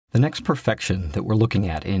The next perfection that we're looking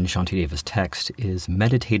at in Shantideva's text is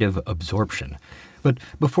meditative absorption. But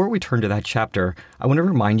before we turn to that chapter, I want to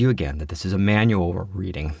remind you again that this is a manual we're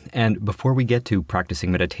reading. And before we get to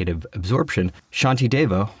practicing meditative absorption,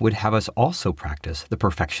 Shantideva would have us also practice the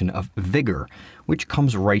perfection of vigor, which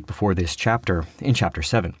comes right before this chapter in chapter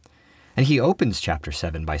 7. And he opens chapter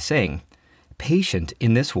 7 by saying, "Patient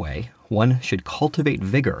in this way, one should cultivate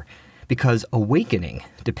vigor, because awakening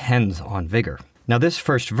depends on vigor." Now, this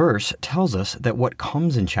first verse tells us that what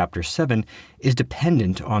comes in chapter 7 is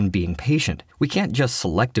dependent on being patient. We can't just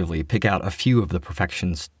selectively pick out a few of the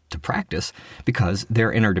perfections to practice because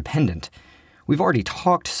they're interdependent. We've already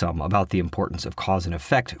talked some about the importance of cause and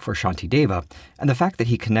effect for Shantideva, and the fact that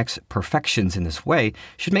he connects perfections in this way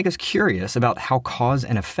should make us curious about how cause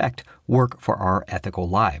and effect work for our ethical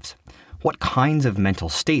lives. What kinds of mental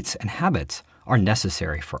states and habits are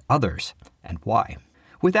necessary for others, and why?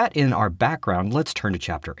 With that in our background, let's turn to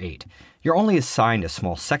chapter 8. You're only assigned a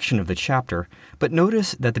small section of the chapter, but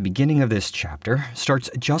notice that the beginning of this chapter starts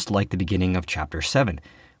just like the beginning of chapter 7,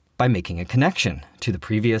 by making a connection to the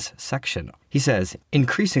previous section. He says,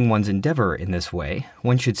 increasing one's endeavor in this way,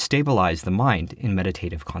 one should stabilize the mind in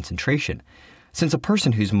meditative concentration, since a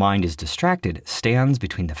person whose mind is distracted stands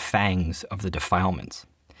between the fangs of the defilements.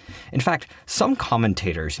 In fact, some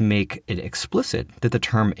commentators make it explicit that the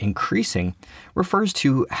term increasing refers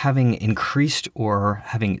to having increased or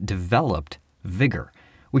having developed vigor,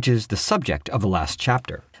 which is the subject of the last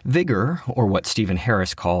chapter. Vigor, or what Stephen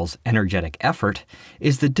Harris calls energetic effort,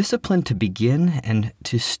 is the discipline to begin and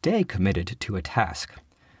to stay committed to a task.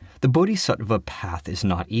 The Bodhisattva path is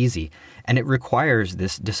not easy, and it requires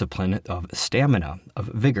this discipline of stamina, of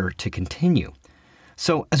vigor to continue.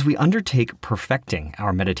 So as we undertake perfecting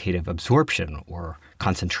our meditative absorption or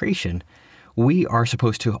concentration, we are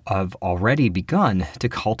supposed to have already begun to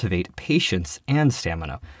cultivate patience and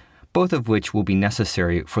stamina, both of which will be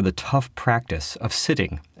necessary for the tough practice of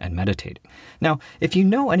sitting and meditating. Now, if you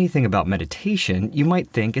know anything about meditation, you might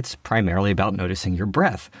think it's primarily about noticing your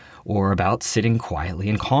breath or about sitting quietly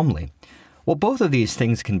and calmly. While both of these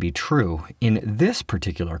things can be true, in this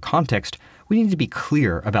particular context, we need to be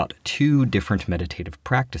clear about two different meditative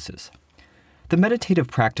practices. The meditative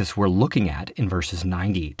practice we're looking at in verses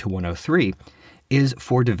 90 to 103 is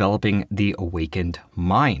for developing the awakened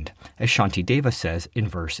mind, as Shantideva says in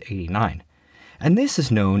verse 89. And this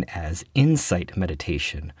is known as insight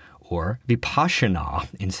meditation, or vipassana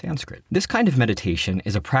in Sanskrit. This kind of meditation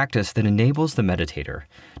is a practice that enables the meditator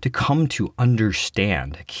to come to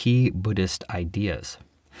understand key Buddhist ideas.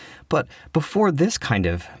 But before this kind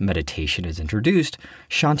of meditation is introduced,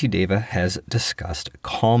 Shantideva has discussed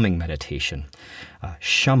calming meditation,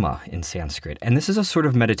 shama in Sanskrit. And this is a sort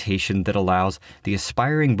of meditation that allows the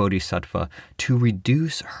aspiring bodhisattva to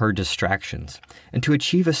reduce her distractions and to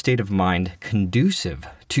achieve a state of mind conducive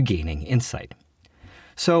to gaining insight.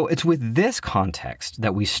 So it's with this context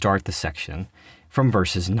that we start the section from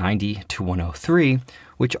verses 90 to 103,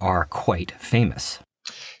 which are quite famous.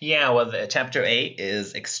 Yeah, well, chapter 8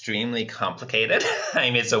 is extremely complicated. I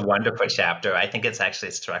mean, it's a wonderful chapter. I think it's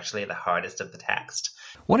actually structurally the hardest of the text.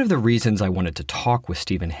 One of the reasons I wanted to talk with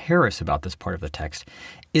Stephen Harris about this part of the text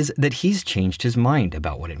is that he's changed his mind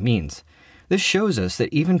about what it means. This shows us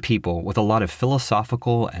that even people with a lot of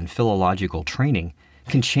philosophical and philological training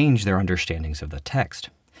can change their understandings of the text.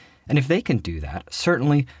 And if they can do that,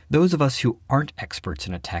 certainly those of us who aren't experts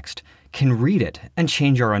in a text can read it and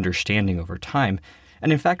change our understanding over time.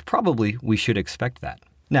 And in fact, probably we should expect that.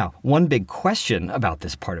 Now, one big question about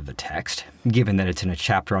this part of the text, given that it's in a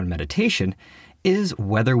chapter on meditation, is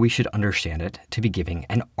whether we should understand it to be giving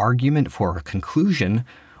an argument for a conclusion,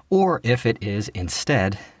 or if it is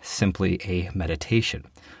instead simply a meditation.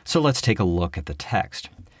 So let's take a look at the text.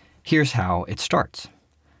 Here's how it starts.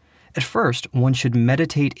 At first, one should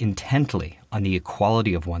meditate intently on the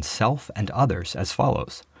equality of oneself and others as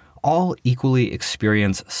follows. All equally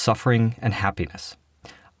experience suffering and happiness.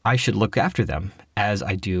 I should look after them as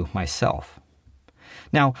I do myself.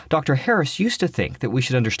 Now, Dr. Harris used to think that we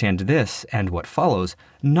should understand this and what follows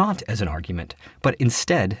not as an argument, but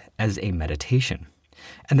instead as a meditation.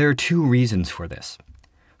 And there are two reasons for this.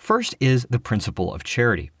 First is the principle of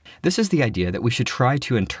charity. This is the idea that we should try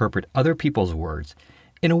to interpret other people's words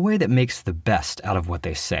in a way that makes the best out of what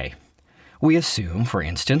they say. We assume, for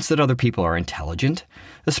instance, that other people are intelligent,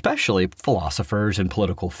 especially philosophers and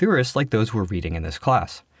political theorists like those we're reading in this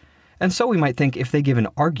class. And so we might think if they give an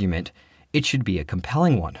argument, it should be a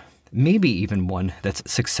compelling one, maybe even one that's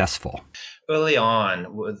successful. Early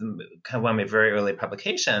on, with kind of one of my very early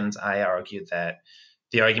publications, I argued that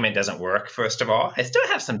The argument doesn't work, first of all. I still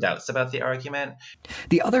have some doubts about the argument.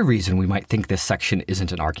 The other reason we might think this section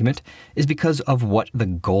isn't an argument is because of what the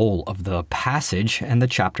goal of the passage and the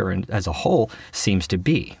chapter as a whole seems to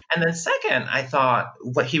be. And then second, I thought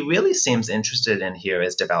what he really seems interested in here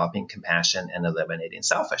is developing compassion and eliminating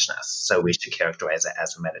selfishness. So we should characterize it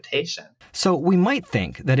as a meditation. So we might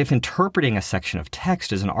think that if interpreting a section of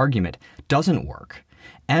text as an argument doesn't work,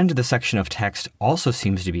 and the section of text also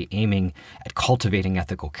seems to be aiming at cultivating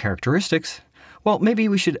ethical characteristics, well, maybe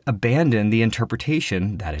we should abandon the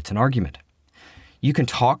interpretation that it's an argument. You can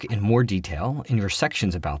talk in more detail in your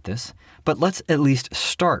sections about this, but let's at least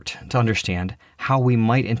start to understand how we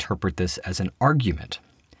might interpret this as an argument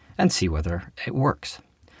and see whether it works.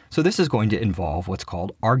 So this is going to involve what's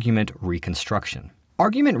called argument reconstruction.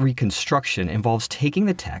 Argument reconstruction involves taking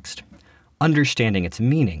the text, understanding its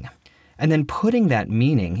meaning, and then putting that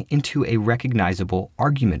meaning into a recognizable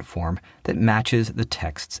argument form that matches the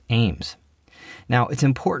text's aims. Now, it's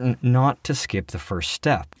important not to skip the first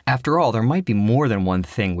step. After all, there might be more than one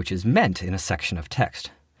thing which is meant in a section of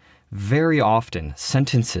text. Very often,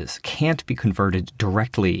 sentences can't be converted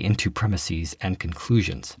directly into premises and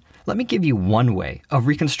conclusions. Let me give you one way of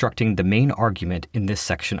reconstructing the main argument in this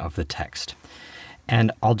section of the text.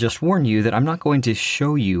 And I'll just warn you that I'm not going to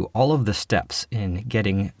show you all of the steps in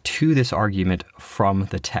getting to this argument from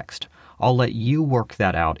the text. I'll let you work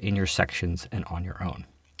that out in your sections and on your own.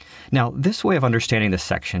 Now, this way of understanding this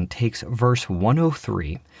section takes verse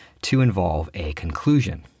 103 to involve a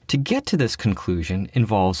conclusion. To get to this conclusion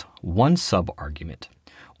involves one sub-argument,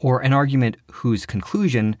 or an argument whose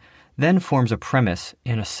conclusion then forms a premise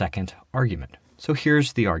in a second argument. So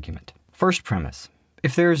here's the argument. First premise.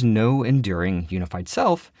 If there is no enduring unified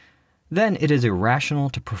self, then it is irrational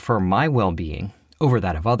to prefer my well-being over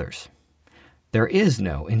that of others. There is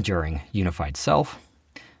no enduring unified self.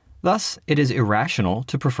 Thus, it is irrational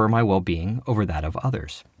to prefer my well-being over that of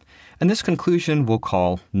others. And this conclusion we'll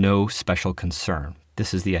call no special concern.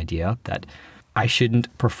 This is the idea that I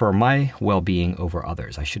shouldn't prefer my well-being over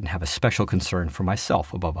others. I shouldn't have a special concern for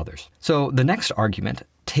myself above others. So the next argument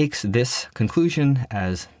takes this conclusion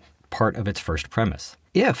as part of its first premise.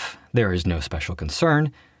 If there is no special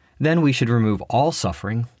concern, then we should remove all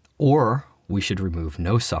suffering, or we should remove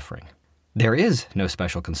no suffering. There is no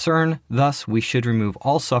special concern, thus we should remove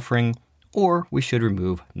all suffering, or we should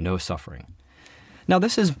remove no suffering. Now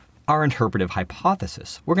this is our interpretive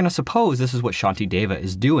hypothesis. We're going to suppose this is what Shantideva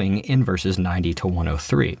is doing in verses 90 to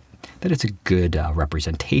 103, that it's a good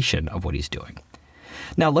representation of what he's doing.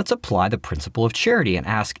 Now let's apply the principle of charity and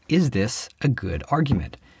ask, is this a good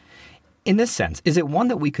argument? In this sense, is it one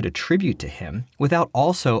that we could attribute to him without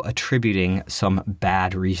also attributing some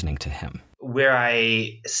bad reasoning to him? Where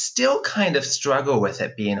I still kind of struggle with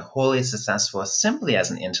it being wholly successful simply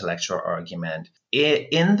as an intellectual argument,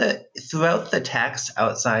 throughout the text,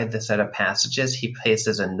 outside the set of passages, he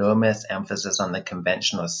places enormous emphasis on the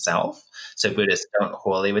conventional self. So Buddhists don't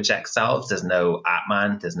wholly reject selves. There's no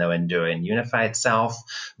Atman, there's no enduring unified self,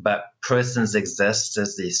 but persons exist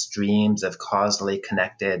as these streams of causally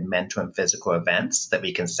connected mental and physical events that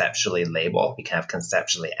we conceptually label. We kind of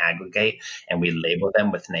conceptually aggregate and we label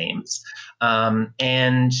them with names.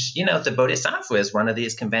 The Bodhisattva is one of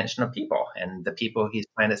these conventional people, and the people he's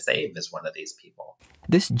trying to save is one of these people.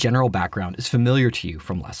 This general background is familiar to you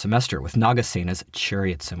from last semester with Nagasena's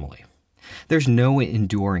chariot simile. There's no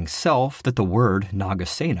enduring self that the word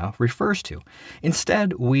Nagasena refers to.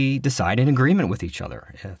 Instead, we decide in agreement with each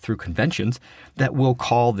other through conventions that we'll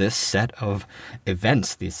call this set of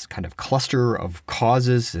events, this kind of cluster of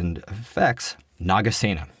causes and effects,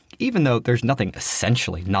 Nagasena, even though there's nothing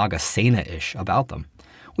essentially Nagasena-ish about them.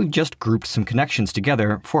 We've just grouped some connections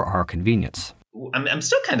together for our convenience. I'm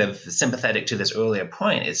still kind of sympathetic to this earlier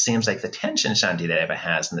point. It seems like the tension Shantideva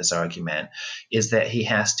has in this argument is that he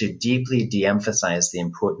has to deeply de-emphasize the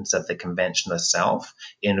importance of the conventional self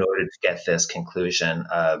in order to get this conclusion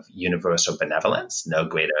of universal benevolence, no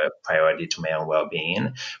greater priority to my own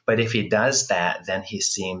well-being. But if he does that, then he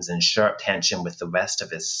seems in sharp tension with the rest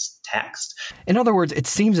of his text. In other words, it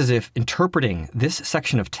seems as if interpreting this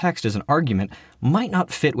section of text as an argument might not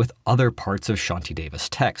fit with other parts of Shantideva's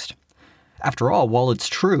text. After all, while it's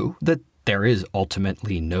true that there is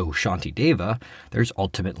ultimately no Shantideva, there's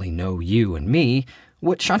ultimately no you and me,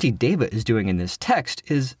 what Shantideva is doing in this text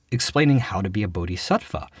is explaining how to be a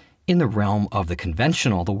bodhisattva in the realm of the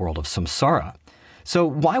conventional, the world of samsara. So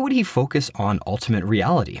why would he focus on ultimate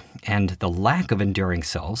reality and the lack of enduring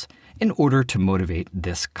selves in order to motivate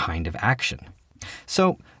this kind of action?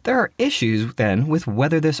 So there are issues then with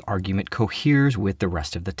whether this argument coheres with the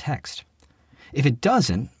rest of the text. If it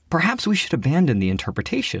doesn't, perhaps we should abandon the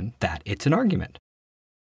interpretation that it's an argument.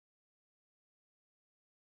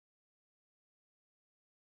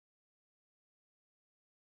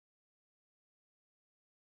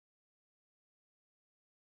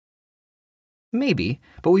 Maybe,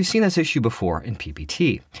 but we've seen this issue before in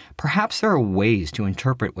PPT. Perhaps there are ways to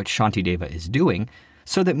interpret what Shantideva is doing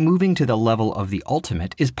so that moving to the level of the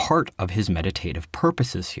ultimate is part of his meditative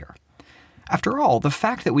purposes here. After all, the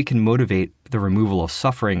fact that we can motivate the removal of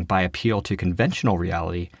suffering by appeal to conventional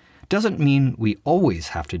reality doesn't mean we always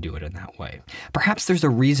have to do it in that way. Perhaps there's a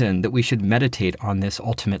reason that we should meditate on this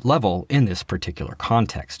ultimate level in this particular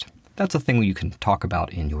context. That's a thing you can talk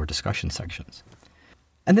about in your discussion sections.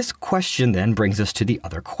 And this question then brings us to the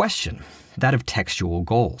other question, that of textual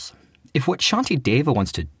goals. If what Shantideva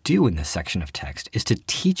wants to do in this section of text is to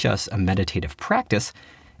teach us a meditative practice,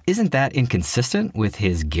 isn't that inconsistent with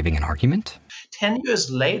his giving an argument? 10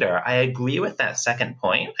 years later, I agree with that second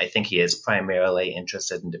point. I think he is primarily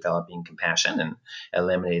interested in developing compassion and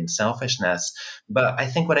eliminating selfishness. But I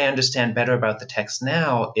think what I understand better about the text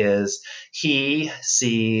now is he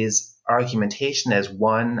sees argumentation as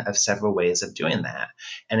one of several ways of doing that.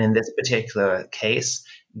 And in this particular case,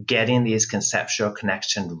 getting these conceptual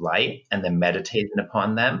connections right and then meditating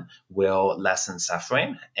upon them will lessen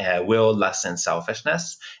suffering, will lessen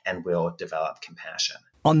selfishness, and will develop compassion.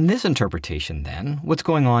 On this interpretation, then, what's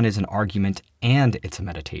going on is an argument and it's a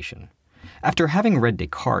meditation. After having read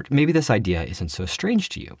Descartes, maybe this idea isn't so strange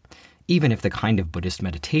to you, even if the kind of Buddhist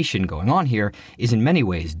meditation going on here is in many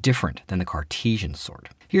ways different than the Cartesian sort.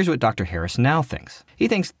 Here's what Dr. Harris now thinks. He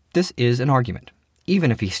thinks this is an argument,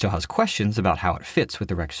 even if he still has questions about how it fits with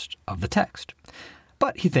the rest of the text.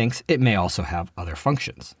 But he thinks it may also have other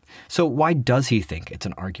functions. So why does he think it's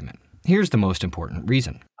an argument? Here's the most important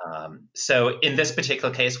reason. So in this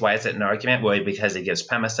particular case, why is it an argument? Well, because he gives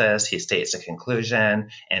premises, he states a conclusion,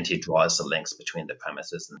 and he draws the links between the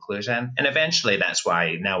premises and conclusion. And eventually, that's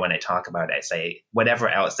why now when I talk about it, I say whatever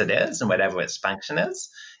else it is and whatever its function is,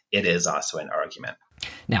 it is also an argument.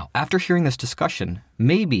 Now, after hearing this discussion,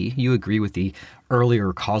 maybe you agree with the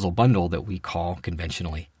earlier causal bundle that we call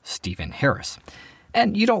conventionally Stephen Harris.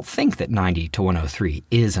 And you don't think that 90 to 103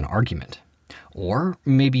 is an argument. Or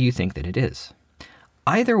maybe you think that it is.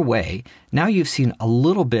 Either way, now you've seen a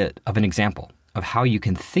little bit of an example of how you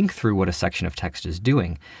can think through what a section of text is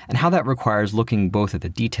doing and how that requires looking both at the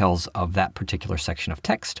details of that particular section of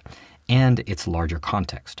text and its larger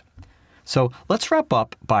context. So let's wrap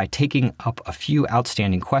up by taking up a few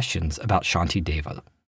outstanding questions about Shantideva.